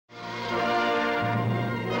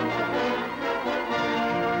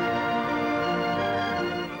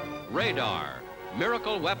Radar,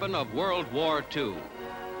 miracle weapon of World War II.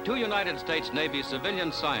 Two United States Navy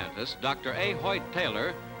civilian scientists, Dr. A. Hoyt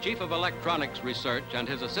Taylor, Chief of Electronics Research, and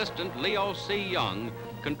his assistant, Leo C. Young,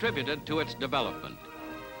 contributed to its development.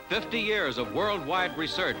 50 years of worldwide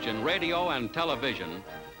research in radio and television,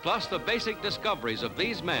 plus the basic discoveries of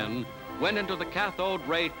these men, went into the cathode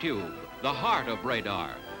ray tube, the heart of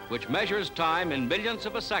radar, which measures time in millionths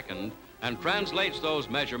of a second and translates those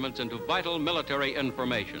measurements into vital military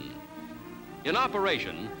information. In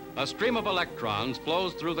operation, a stream of electrons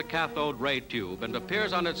flows through the cathode ray tube and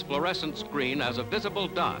appears on its fluorescent screen as a visible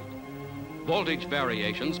dot. Voltage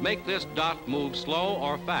variations make this dot move slow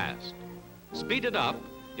or fast. Speeded up,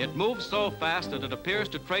 it moves so fast that it appears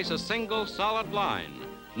to trace a single solid line,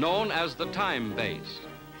 known as the time base.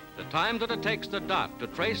 The time that it takes the dot to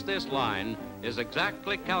trace this line is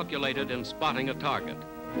exactly calculated in spotting a target.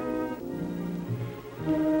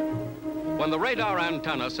 When the radar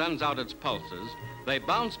antenna sends out its pulses, they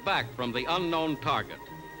bounce back from the unknown target,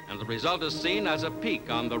 and the result is seen as a peak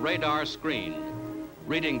on the radar screen.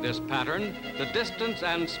 Reading this pattern, the distance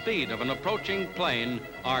and speed of an approaching plane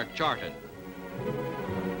are charted.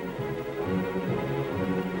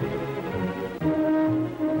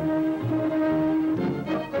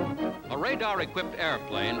 A radar-equipped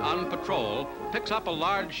airplane on patrol picks up a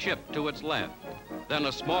large ship to its left, then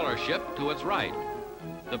a smaller ship to its right.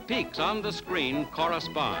 The peaks on the screen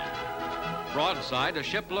correspond. Broadside, a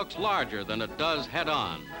ship looks larger than it does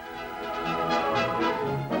head-on.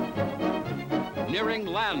 Nearing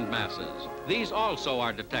land masses, these also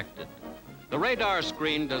are detected. The radar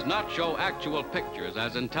screen does not show actual pictures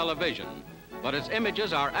as in television, but its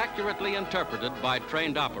images are accurately interpreted by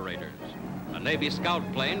trained operators. A Navy scout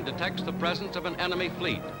plane detects the presence of an enemy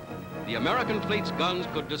fleet. The American fleet's guns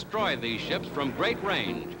could destroy these ships from great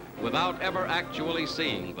range without ever actually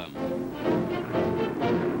seeing them.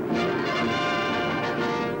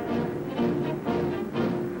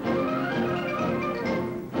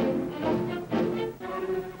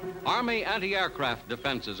 Army anti-aircraft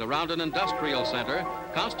defenses around an industrial center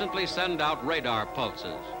constantly send out radar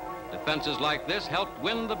pulses. Defenses like this helped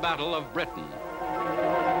win the Battle of Britain.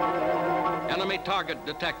 Enemy target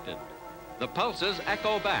detected. The pulses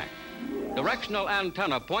echo back. Directional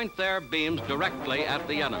antennae point their beams directly at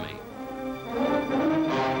the enemy.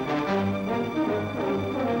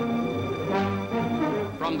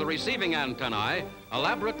 From the receiving antennae,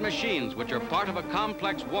 elaborate machines which are part of a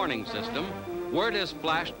complex warning system, word is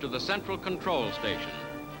flashed to the central control station.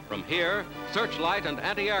 From here, searchlight and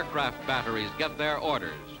anti-aircraft batteries get their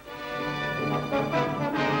orders.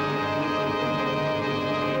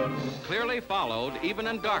 Clearly followed, even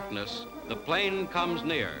in darkness, the plane comes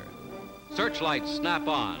near. Searchlights snap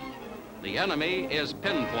on. The enemy is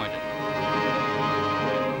pinpointed.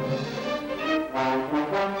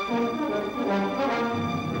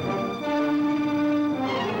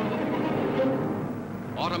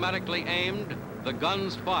 Automatically aimed, the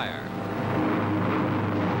guns fire.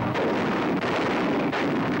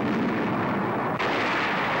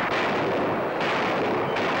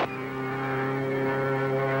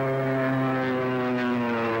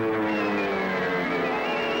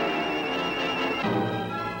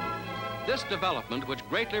 This development, which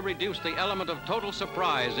greatly reduced the element of total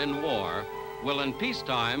surprise in war, will in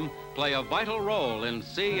peacetime play a vital role in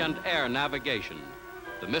sea and air navigation.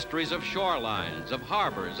 The mysteries of shorelines, of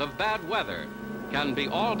harbors, of bad weather can be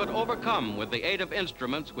all but overcome with the aid of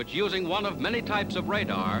instruments which, using one of many types of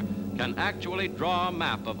radar, can actually draw a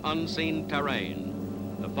map of unseen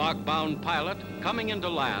terrain. The fog-bound pilot, coming into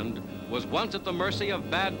land, was once at the mercy of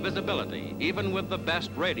bad visibility, even with the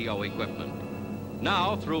best radio equipment.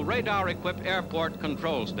 Now, through radar-equipped airport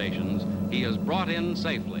control stations, he is brought in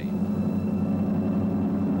safely.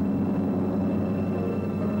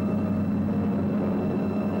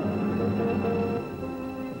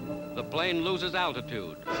 The plane loses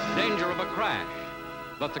altitude, danger of a crash,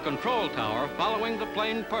 but the control tower, following the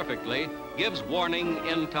plane perfectly, gives warning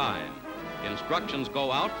in time. Instructions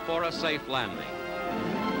go out for a safe landing.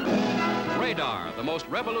 Radar, the most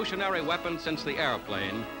revolutionary weapon since the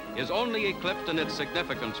airplane, is only eclipsed in its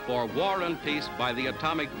significance for war and peace by the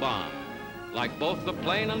atomic bomb. Like both the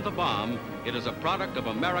plane and the bomb, it is a product of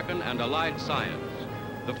American and Allied science.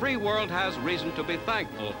 The free world has reason to be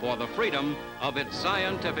thankful for the freedom of its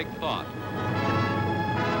scientific thought.